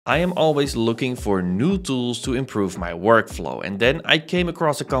I am always looking for new tools to improve my workflow, and then I came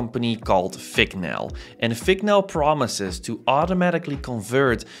across a company called Fignel. And Fignel promises to automatically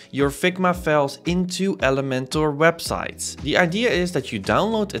convert your Figma files into Elementor websites. The idea is that you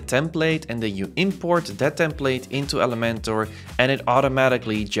download a template and then you import that template into Elementor and it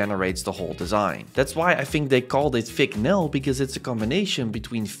automatically generates the whole design. That's why I think they called it Fignel, because it's a combination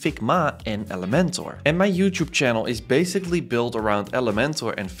between Figma and Elementor. And my YouTube channel is basically built around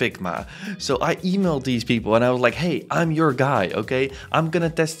Elementor and Figma. So I emailed these people and I was like, hey, I'm your guy, okay? I'm gonna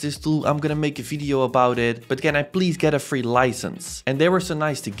test this tool, I'm gonna make a video about it, but can I please get a free license? And they were so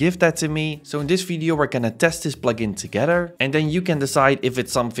nice to give that to me. So in this video, we're gonna test this plugin together and then you can decide if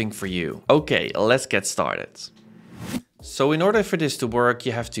it's something for you. Okay, let's get started. So in order for this to work,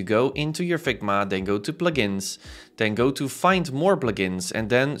 you have to go into your Figma, then go to plugins, then go to find more plugins and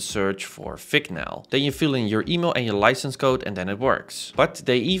then search for Fignel. Then you fill in your email and your license code and then it works. But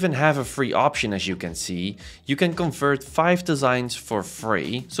they even have a free option, as you can see. You can convert 5 designs for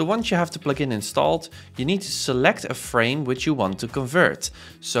free. So once you have the plugin installed, you need to select a frame which you want to convert.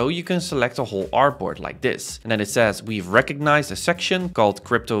 So you can select a whole artboard like this. And then it says we've recognized a section called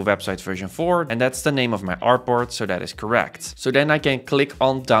Crypto Website version 4 and that's the name of my artboard, so that is correct. So then I can click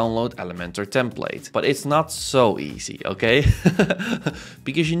on download Elementor template. But it's not so easy, okay?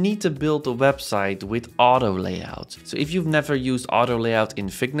 Because you need to build a website with auto layout. So if you've never used auto layout in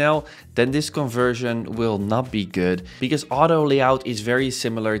Fignel, then this conversion will not be good, because auto layout is very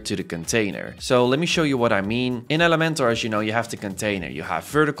similar to the container. So let me show you what I mean. In Elementor, as you know, you have the container. You have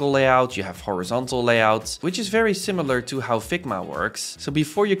vertical layout, you have horizontal layouts, which is very similar to how Figma works. So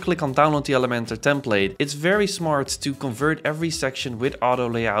before you click on download the Elementor template, it's very smart to convert every section with auto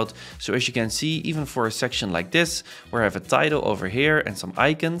layout. So as you can see, even for a section like this, where I have a title over here and some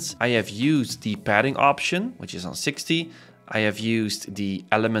icons, I have used the padding option, which is on 60. I have used the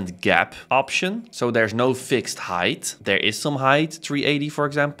element gap option, so there's no fixed height. There is some height, 380 for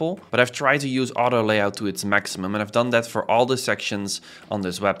example, but I've tried to use auto layout to its maximum, and I've done that for all the sections on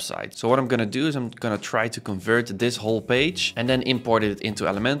this website. So what I'm gonna do is I'm gonna try to convert this whole page and then import it into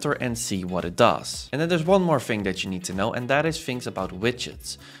Elementor and see what it does. And then there's one more thing that you need to know, and that is things about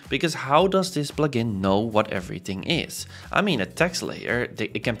widgets. Because how does this plugin know what everything is? I mean, a text layer,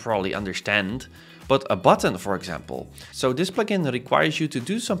 it can probably understand, but a button, for example. So this plugin requires you to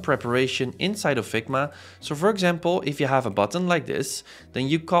do some preparation inside of Figma. So for example, if you have a button like this, then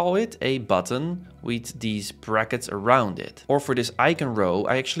you call it a button with these brackets around it. Or for this icon row,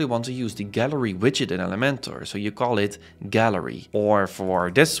 I actually want to use the gallery widget in Elementor, so you call it gallery. Or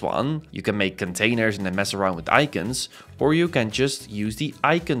for this one, you can make containers and then mess around with icons, or you can just use the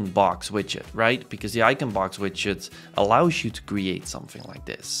icon box widget, right? Because the icon box widget allows you to create something like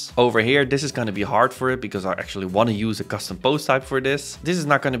this. Over here, this is going to be hard for it because I actually want to use a custom post type for this. This is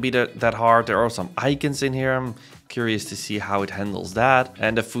not going to be that hard. There are some icons in here. I'm curious to see how it handles that.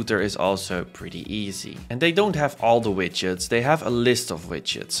 And the footer is also pretty easy. And they don't have all the widgets. They have a list of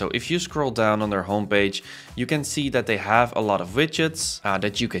widgets. So if you scroll down on their homepage, you can see that they have a lot of widgets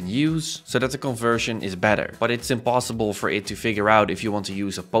that you can use so that the conversion is better. But it's impossible for it to figure out if you want to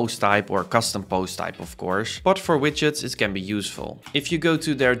use a post type or a custom post type, of course. But for widgets, it can be useful. If you go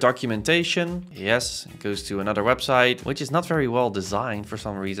to their documentation, yes, it goes to another website, which is not very well designed for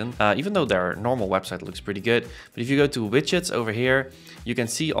some reason, even though their normal website looks pretty good. But if you go to widgets over here, you can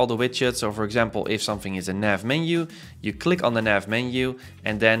see all the widgets. So for example, if something is a nav menu, you click on the nav menu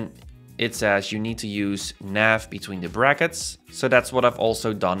and then it says you need to use nav between the brackets. So that's what I've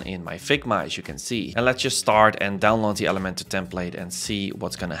also done in my Figma, as you can see. And let's just start and download the Elementor template and see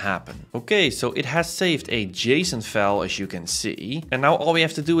what's gonna happen. Okay, so it has saved a JSON file, as you can see. And now all we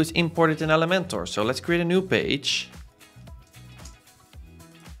have to do is import it in Elementor. So let's create a new page.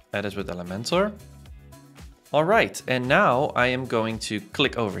 Edit with Elementor. All right, and now I am going to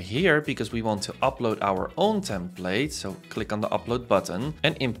click over here because we want to upload our own template. So click on the upload button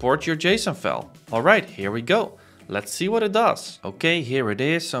and import your JSON file. All right, here we go. Let's see what it does. Okay, here it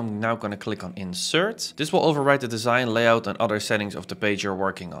is. So I'm now going to click on insert. This will overwrite the design, layout and other settings of the page you're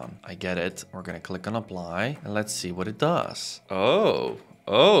working on. I get it. We're going to click on apply and let's see what it does. Oh.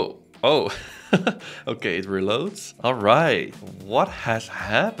 Okay, it reloads. All right, what has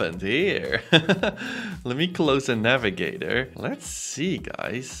happened here? Let me close the navigator. Let's see,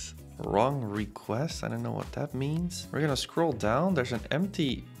 guys. Wrong request. I don't know what that means. We're gonna scroll down. There's an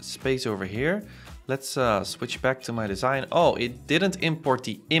empty space over here. Let's switch back to my design. Oh, it didn't import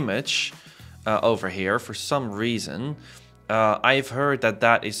the image over here for some reason. I've heard that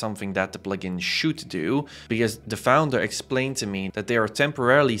that is something that the plugin should do, because the founder explained to me that they are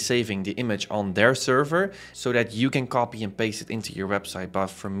temporarily saving the image on their server so that you can copy and paste it into your website. But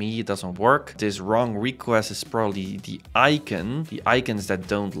for me, it doesn't work. This wrong request is probably the icons that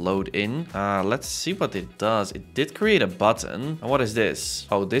don't load in. Let's see what it does. It did create a button. And what is this?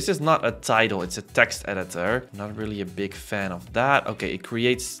 Oh, this is not a title. It's a text editor. Not really a big fan of that. Okay, it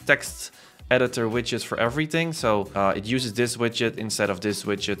creates text editor widgets for everything, so it uses this widget instead of this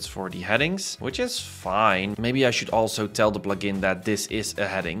widget for the headings, which is fine. Maybe I should also tell the plugin that this is a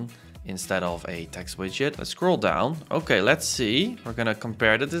heading instead of a text widget. Let's scroll down. Okay, let's see. We're gonna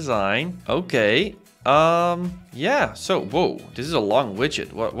compare the design. Okay, yeah, so whoa, this is a long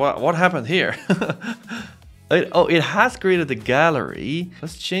widget. What happened here? It has created the gallery.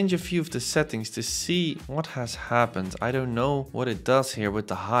 Let's change a few of the settings to see what has happened. I don't know what it does here with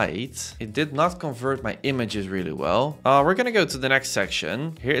the height. It did not convert my images really well. We're gonna go to the next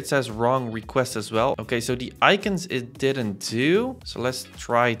section. Here it says wrong request as well. Okay, so the icons it didn't do. So let's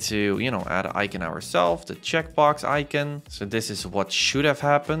try to, you know, add an icon ourselves, the checkbox icon. So this is what should have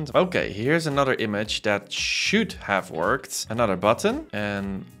happened. Okay, here's another image that should have worked. Another button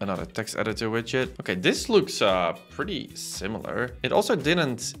and another text editor widget. Okay, this looks pretty similar. It also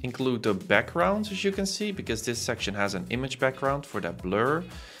didn't include the backgrounds, as you can see, because this section has an image background for that blur.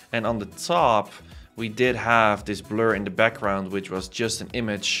 And on the top, we did have this blur in the background, which was just an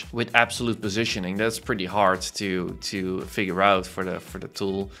image with absolute positioning. That's pretty hard to figure out for the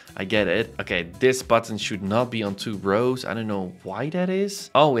tool. I get it. Okay, this button should not be on 2 rows. I don't know why that is.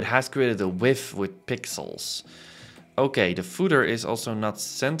 Oh, it has created a width with pixels. Okay, the footer is also not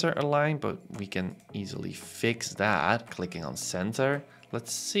center aligned, but we can easily fix that clicking on center.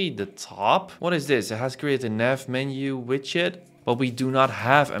 Let's see the top. What is this? It has created a nav menu widget, but we do not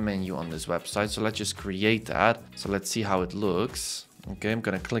have a menu on this website. So let's just create that. So let's see how it looks. Okay, I'm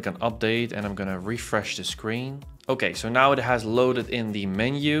gonna click on update and I'm gonna refresh the screen. Okay, so now it has loaded in the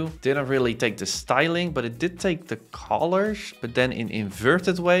menu. Didn't really take the styling, but it did take the colors, but then in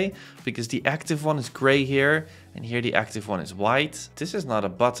inverted way, because the active one is gray here, and here the active one is white. This is not a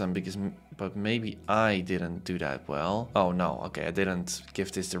button, but maybe I didn't do that well. Oh no, okay, I didn't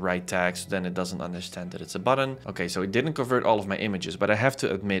give this the right tag, so then it doesn't understand that it's a button. Okay, so it didn't convert all of my images, but I have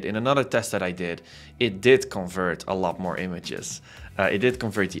to admit, in another test that I did, it did convert a lot more images. It did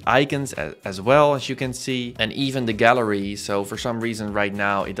convert the icons as well, as you can see, and even the gallery. So for some reason right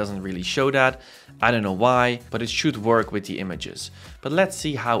now it doesn't really show that. I don't know why, but it should work with the images. But let's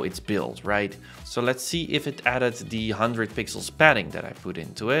see how it's built, right? So let's see if it added the 100 pixels padding that I put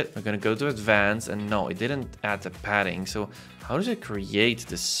into it. We're gonna go to advanced, and no, it didn't add the padding. So how does it create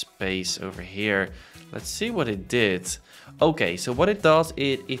the space over here? Let's see what it did. Okay, so what it does,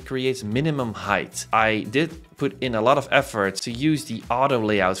 it creates minimum height. I did put in a lot of effort to use the auto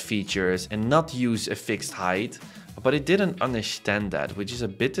layout features and not use a fixed height, but it didn't understand that, which is a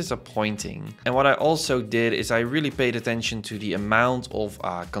bit disappointing. And what I also did is I really paid attention to the amount of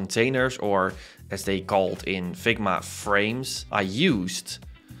containers, or as they called in Figma, frames I used,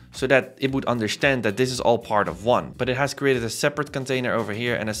 so that it would understand that this is all part of one. But it has created a separate container over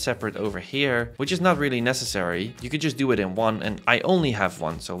here and a separate over here, which is not really necessary. You could just do it in one, and I only have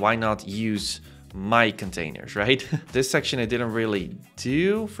one, so why not use my containers, right? This section it didn't really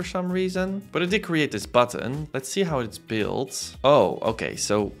do for some reason, but it did create this button. Let's see how it's built. Oh, okay,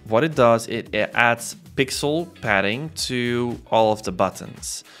 so what it does, it adds pixel padding to all of the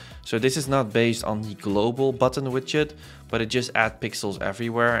buttons. So this is not based on the global button widget, but it just adds pixels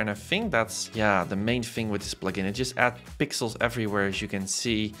everywhere. And I think that's, yeah, the main thing with this plugin. It just adds pixels everywhere, as you can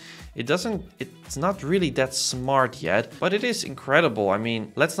see. It's not really that smart yet, but it is incredible. I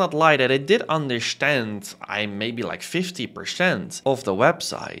mean, let's not lie that it did understand maybe like 50% of the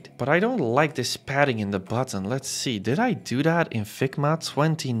website, but I don't like this padding in the button. Let's see, did I do that in Figma?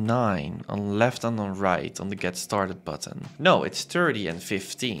 29 on left and on right on the get started button. No, it's 30 and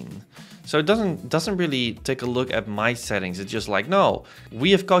 15. So it doesn't really take a look at my settings. It's just like, no,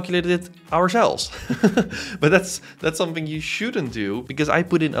 we have calculated it ourselves. But that's something you shouldn't do, because I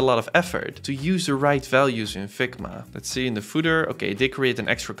put in a lot of effort to use the right values in Figma. Let's see in the footer. Okay, it did create an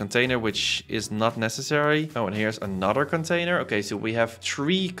extra container, which is not necessary. Oh, and here's another container. Okay, so we have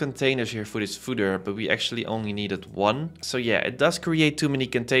 3 containers here for this footer, but we actually only needed 1. So yeah, it does create too many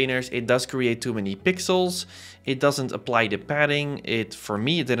containers. It does create too many pixels. It doesn't apply the padding. For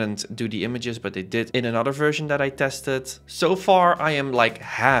me, it didn't do 2D images, but they did in another version that I tested. So far, I am like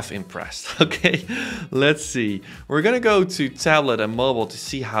half impressed. Okay, let's see. We're gonna go to tablet and mobile to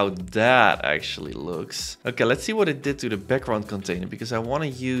see how that actually looks. Okay, let's see what it did to the background container, because I want to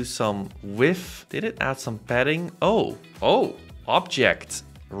use some width. Did it add some padding? Oh, object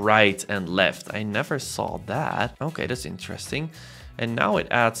right and left. I never saw that. Okay, that's interesting. And now it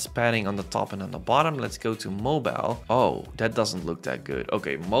adds padding on the top and on the bottom. Let's go to mobile. Oh, that doesn't look that good.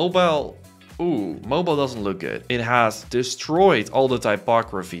 Okay, mobile. Ooh, mobile doesn't look good. It has destroyed all the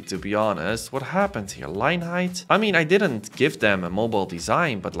typography, to be honest. What happened here? Line height? I mean, I didn't give them a mobile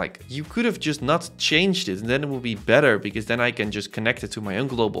design, but like, you could have just not changed it and then it would be better, because then I can just connect it to my own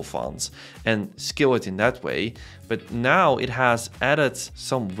global fonts and scale it in that way. But now it has added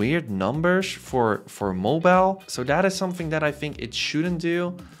some weird numbers for mobile. So that is something that I think it shouldn't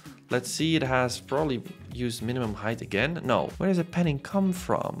do. Let's see, it has probably used minimum height again. No, where does the padding come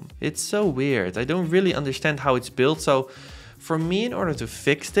from? It's so weird. I don't really understand how it's built. So for me, in order to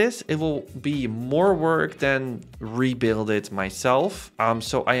fix this, it will be more work than rebuild it myself.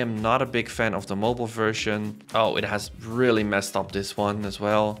 So I am not a big fan of the mobile version. Oh, it has really messed up this one as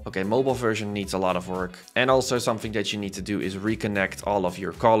well. Okay, mobile version needs a lot of work. And also something that you need to do is reconnect all of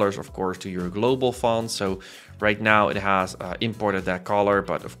your colors, of course, to your global font. So right now it has imported that color,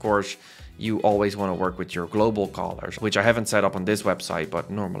 but of course, you always want to work with your global colors, which I haven't set up on this website,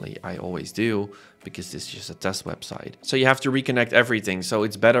 but normally I always do, because this is just a test website. So you have to reconnect everything. So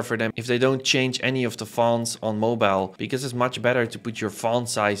it's better for them if they don't change any of the fonts on mobile, because it's much better to put your font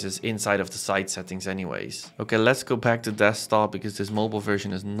sizes inside of the site settings anyways. Okay, let's go back to desktop, because this mobile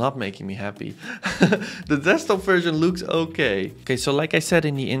version is not making me happy. The desktop version looks okay. Okay, so like I said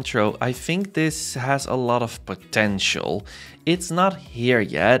in the intro, I think this has a lot of potential. It's not here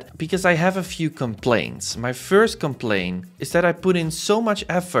yet because I have a few complaints. My first complaint is that I put in so much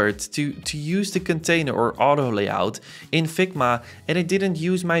effort to use the container or auto layout in Figma, and it didn't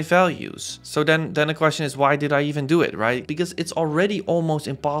use my values. So then the question is, why did I even do it, right? Because it's already almost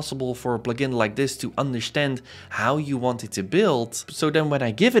impossible for a plugin like this to understand how you want it to build. So then when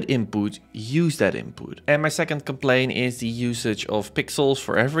I give it input, use that input. And my second complaint is the usage of pixels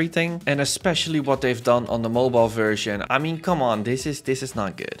for everything, and especially what they've done on the mobile version. I mean, come on, this is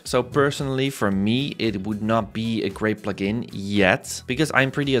not good. So personally, for me, it would not be a great plugin yet, because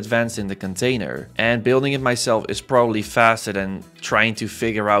I'm pretty advanced in the container, and building it myself is probably faster than trying to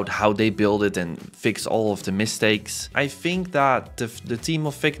figure out how they build it and fix all of the mistakes. I think that the team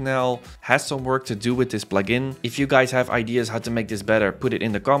of Fignel has some work to do with this plugin. If you guys have ideas how to make this better, put it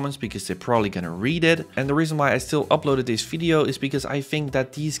in the comments, because they're probably gonna read it. And the reason why I still uploaded this video is because I think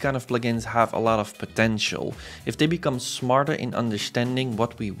that these kind of plugins have a lot of potential. If they become smarter in understanding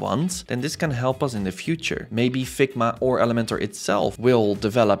what we want, then this can help us in the future. Maybe Figma or Elementor itself will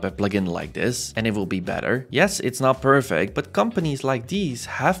develop a plugin like this and it will be better. Yes, it's not perfect, but companies like these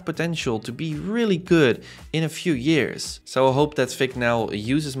have potential to be really good in a few years. So I hope that Fignel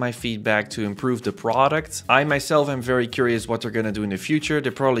uses my feedback to improve the product. I myself am very curious what they're gonna do in the future.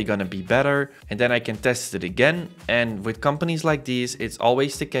 They're probably gonna be better, and then I can test it again. And with companies like these, it's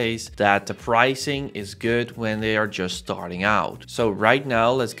always the case that the pricing is good when they are just starting out. So right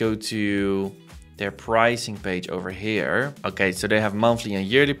now, let's go to their pricing page over here. Okay, so they have monthly and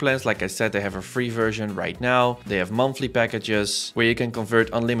yearly plans. Like I said, they have a free version right now. They have monthly packages where you can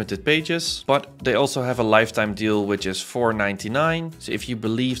convert unlimited pages, but they also have a lifetime deal, which is $4.99. So if you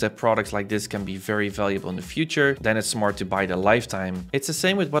believe that products like this can be very valuable in the future, then it's smart to buy the lifetime. It's the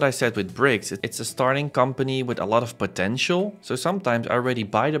same with what I said with Bricks. It's a starting company with a lot of potential. So sometimes I already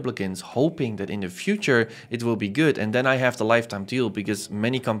buy the plugins hoping that in the future it will be good, and then I have the lifetime deal, because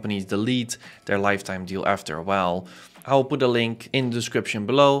many companies delete their lifetime deal after a while. I'll put a link in the description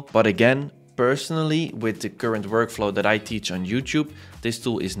below. But again, personally, with the current workflow that I teach on YouTube, this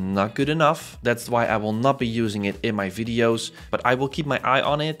tool is not good enough. That's why I will not be using it in my videos, but I will keep my eye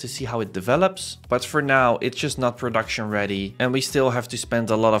on it to see how it develops. But for now, it's just not production ready, and we still have to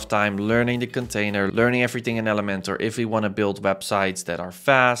spend a lot of time learning the container, learning everything in Elementor if we want to build websites that are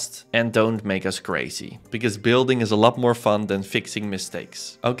fast and don't make us crazy, because building is a lot more fun than fixing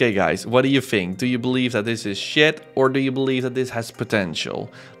mistakes. Okay guys, what do you think? Do you believe that this is shit, or do you believe that this has potential?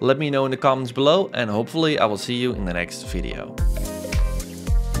 Let me know in the comments below, and hopefully I will see you in the next video.